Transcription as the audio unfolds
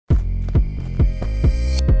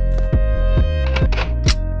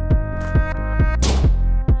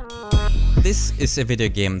This is a video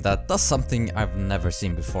game that does something I've never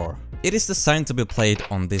seen before. It is designed to be played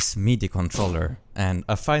on this Midi Controller, and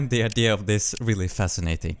I find the idea of this really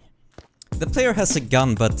fascinating. The player has a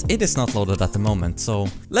gun, but it is not loaded at the moment, so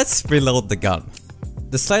let's reload the gun.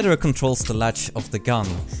 The slider controls the latch of the gun.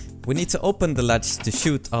 We need to open the latch to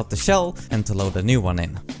shoot out the shell and to load a new one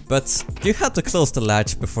in. But you have to close the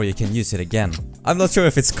latch before you can use it again. I'm not sure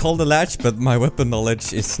if it's called a latch, but my weapon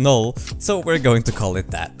knowledge is null, so we're going to call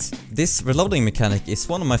it that. This reloading mechanic is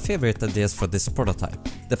one of my favorite ideas for this prototype.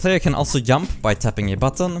 The player can also jump by tapping a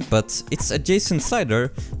button, but its adjacent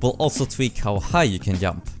slider will also tweak how high you can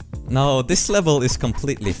jump. Now, this level is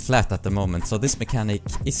completely flat at the moment, so this mechanic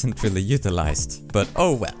isn't really utilized, but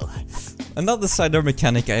oh well. Another slider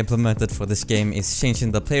mechanic I implemented for this game is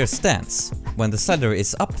changing the player's stance. When the slider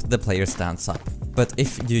is up, the player stands up, but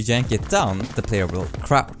if you yank it down, the player will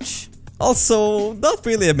crouch. Also, not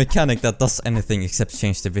really a mechanic that does anything except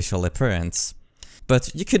change the visual appearance.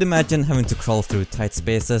 But you could imagine having to crawl through tight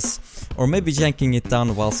spaces, or maybe yanking it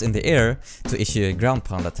down whilst in the air to issue a ground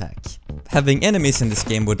pound attack. Having enemies in this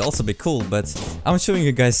game would also be cool, but I'm showing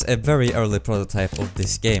you guys a very early prototype of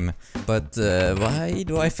this game. But why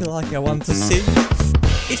do I feel like I want to sing?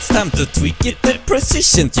 It's time to tweak it, the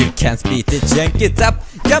precision, you can't beat it, yank it up,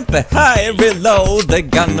 jump high, reload the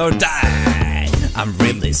gun or die. I'm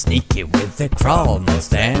really sneaky with the crawl, no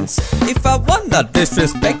stance. If I wanna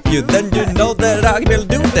disrespect you, then you know that I will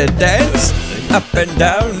do the dance. Up and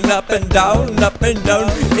down, up and down, up and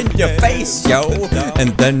down in your face, yo.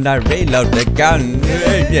 And then I reload the gun.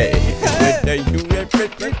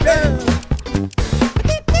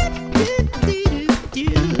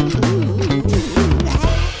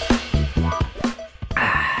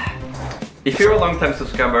 If you're a long-time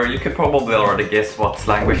subscriber, you could probably already guess what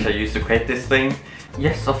language I used to create this thing.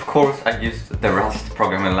 Yes, of course, I used the Rust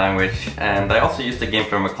programming language, and I also used a game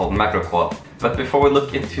framework called MacroQuad. But before we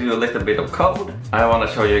look into a little bit of code, I want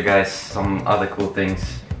to show you guys some other cool things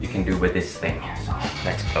you can do with this thing. So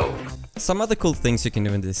let's go. Some other cool things you can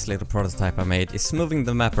do in this little prototype I made is moving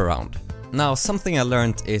the map around. Now, something I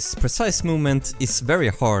learned is precise movement is very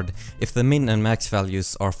hard if the min and max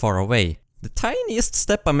values are far away. The tiniest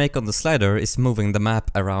step I make on the slider is moving the map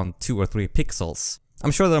around 2 or 3 pixels. I'm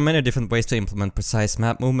sure there are many different ways to implement precise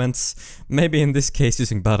map movements. Maybe in this case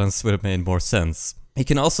using buttons would have made more sense. You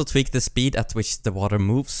can also tweak the speed at which the water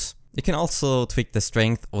moves. You can also tweak the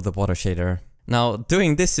strength of the water shader. Now,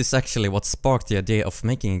 doing this is actually what sparked the idea of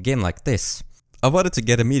making a game like this. I wanted to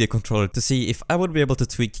get a Midi controller to see if I would be able to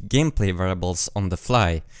tweak gameplay variables on the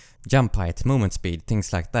fly. Jump height, movement speed,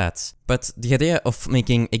 things like that. But the idea of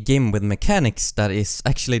making a game with mechanics that is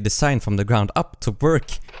actually designed from the ground up to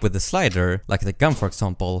work with the slider, like the gun for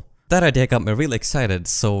example, that idea got me really excited,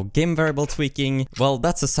 so game variable tweaking, well,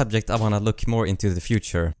 that's a subject I wanna look more into the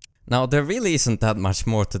future. Now, there really isn't that much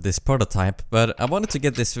more to this prototype, but I wanted to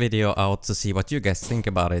get this video out to see what you guys think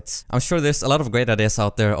about it. I'm sure there's a lot of great ideas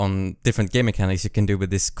out there on different game mechanics you can do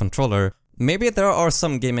with this controller. Maybe there are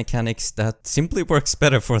some game mechanics that simply works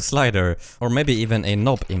better for a slider, or maybe even a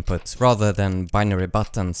knob input, rather than binary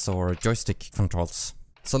buttons or joystick controls.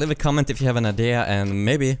 So leave a comment if you have an idea, and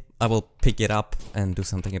maybe I will pick it up and do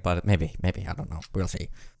something about it. Maybe, I don't know, we'll see.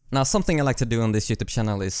 Now, something I like to do on this YouTube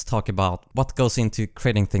channel is talk about what goes into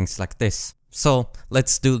creating things like this. So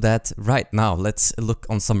let's do that right now. Let's look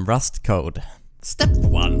on some Rust code. Step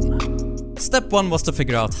 1. Step 1 was to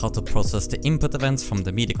figure out how to process the input events from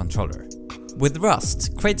the Midi controller. With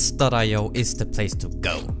Rust, crates.io is the place to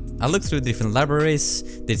go. I looked through different libraries,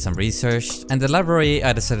 did some research, and the library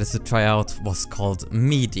I decided to try out was called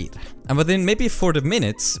Midi. And within maybe 40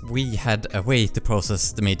 minutes, we had a way to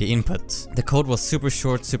process the Midi input. The code was super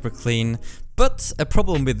short, super clean, but a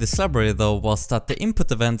problem with this library though was that the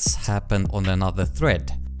input events happen on another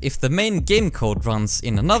thread. If the main game code runs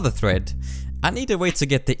in another thread, I need a way to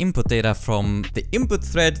get the input data from the input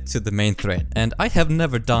thread to the main thread, and I have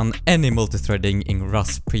never done any multithreading in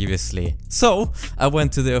Rust previously. So I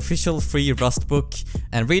went to the official free Rust book,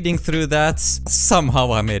 and reading through that,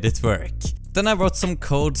 somehow I made it work. Then I wrote some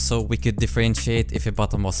code so we could differentiate if a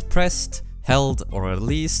button was pressed, held or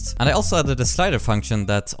released, and I also added a slider function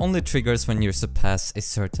that only triggers when you surpass a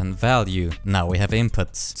certain value. Now we have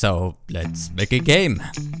inputs, so let's make a game.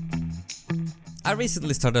 I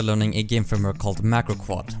recently started learning a game framework called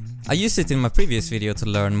MacroQuad. I used it in my previous video to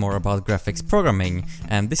learn more about graphics programming,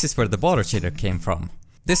 and this is where the water shader came from.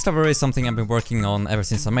 This library is something I've been working on ever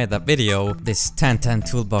since I made that video, this Tantans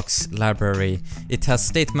toolbox library. It has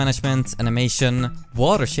state management, animation,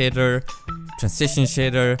 water shader, transition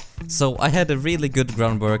shader, so I had a really good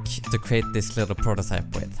groundwork to create this little prototype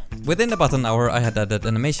with. Within about an hour I had added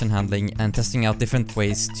animation handling and testing out different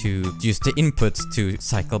ways to use the input to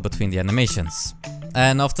cycle between the animations.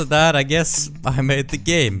 And after that, I guess I made the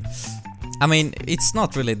game. I mean, it's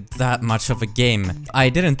not really that much of a game. I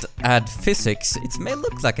didn't add physics. It may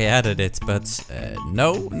look like I added it, but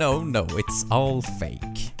no, it's all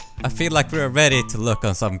fake. I feel like we're ready to look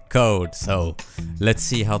on some code, so let's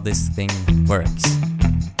see how this thing works.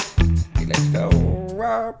 Let's go.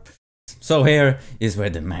 So here is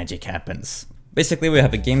where the magic happens. Basically we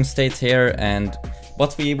have a game state here, and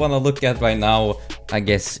what we want to look at right now, I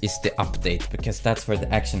guess, is the update, because that's where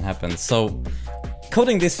the action happens. So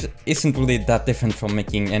coding this isn't really that different from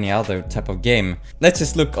making any other type of game. Let's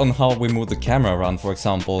just look on how we move the camera around, for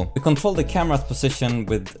example. We control the camera's position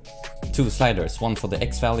with two sliders, one for the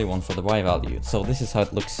X value, one for the Y value. So this is how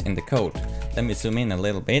it looks in the code. Let me zoom in a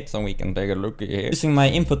little bit so we can take a look here. Using my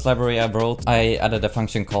input library I wrote, I added a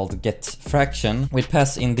function called getFraction. We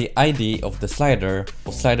pass in the ID of the slider.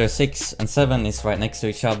 Slider 6 and 7 is right next to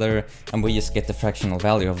each other, and we just get the fractional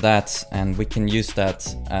value of that, and we can use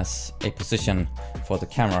that as a position for the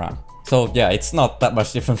camera. So yeah, it's not that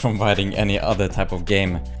much different from writing any other type of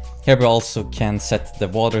game. Here we also can set the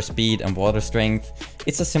water speed and water strength.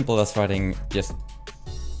 It's as simple as writing just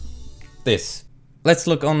this. Let's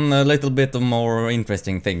look on a little bit of more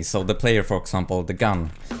interesting things. So the player, for example, the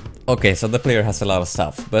gun. Okay, so the player has a lot of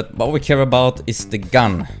stuff, but what we care about is the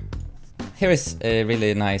gun. Here is a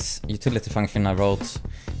really nice utility function I wrote.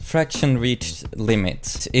 Fraction reached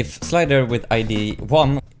limit. If slider with ID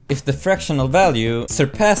 1, if the fractional value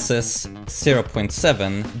surpasses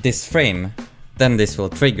 0.7 this frame, then this will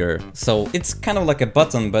trigger. So it's kind of like a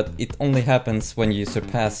button, but it only happens when you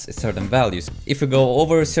surpass certain values. If we go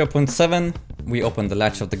over 0.7, we open the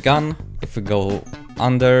latch of the gun. If we go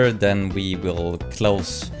under, then we will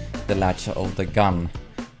close the latch of the gun.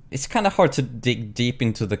 It's kind of hard to dig deep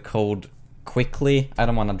into the code quickly. I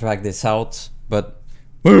don't want to drag this out, but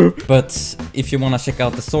if you want to check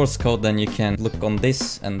out the source code, then you can look on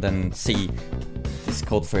this and then see this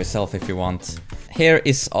code for yourself if you want. Here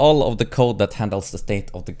is all of the code that handles the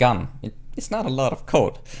state of the gun. It's not a lot of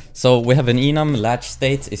code. So we have an enum latch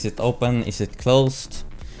state. Is it open? Is it closed?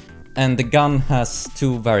 And the gun has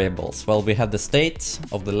two variables. Well, we have the state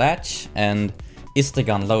of the latch and is the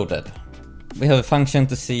gun loaded. We have a function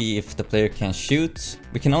to see if the player can shoot.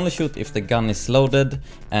 We can only shoot if the gun is loaded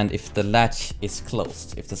and if the latch is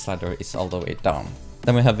closed, if the slider is all the way down.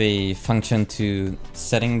 Then we have a function to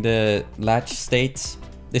setting the latch state.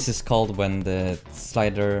 This is called when the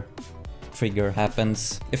slider trigger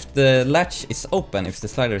happens. If the latch is open, if the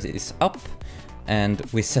slider is up, and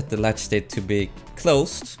we set the latch state to be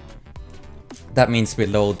closed, that means we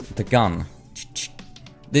load the gun.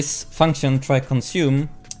 This function try_consume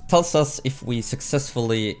tells us if we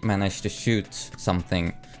successfully manage to shoot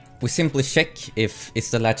something. We simply check if is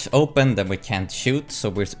the latch open, then we can't shoot, so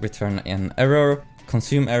we return an error.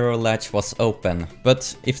 Consume error, latch was open.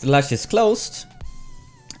 But if the latch is closed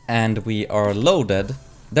and we are loaded,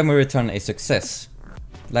 then we return a success.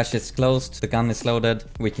 Latch is closed, the gun is loaded,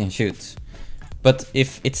 we can shoot. But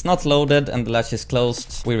if it's not loaded and the latch is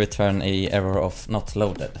closed, we return a error of not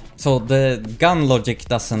loaded. So the gun logic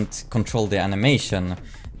doesn't control the animation.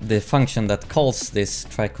 The function that calls this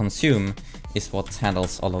try_consume is what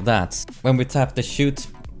handles all of that. When we tap the shoot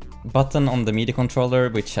button on the Midi controller,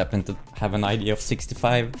 which happened to have an ID of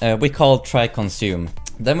 65, we call try_consume.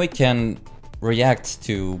 Then we can react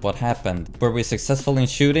to what happened. Were we successful in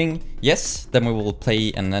shooting? Yes, then we will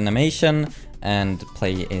play an animation and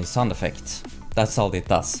play a sound effect. That's all it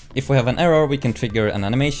does. If we have an error, we can trigger an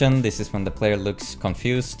animation. This is when the player looks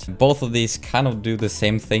confused. Both of these kind of do the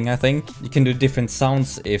same thing, I think. You can do different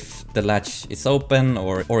sounds if the latch is open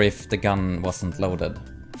or if the gun wasn't loaded.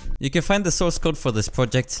 You can find the source code for this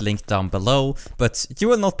project linked down below, but you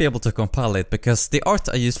will not be able to compile it because the art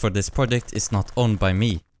I used for this project is not owned by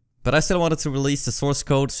me. But I still wanted to release the source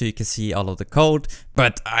code so you can see all of the code,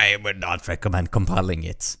 but I would not recommend compiling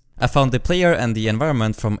it. I found the player and the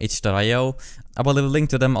environment from itch.io. I will leave a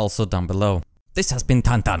link to them also down below. This has been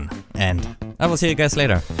Tantan, and I will see you guys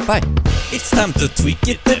later. Bye! It's time to tweak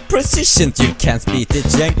it, the precision, you can't beat it,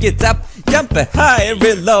 jank it up, jump high,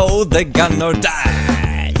 reload the gun or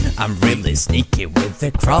die. I'm really sneaky with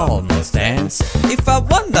the crawl, no stance. If I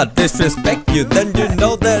wanna disrespect you, then you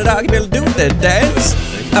know that I will do the dance.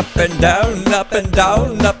 Up and down, up and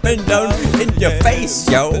down, up and down in your face,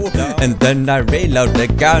 yo. And then I reload the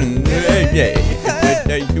gun. Yeah.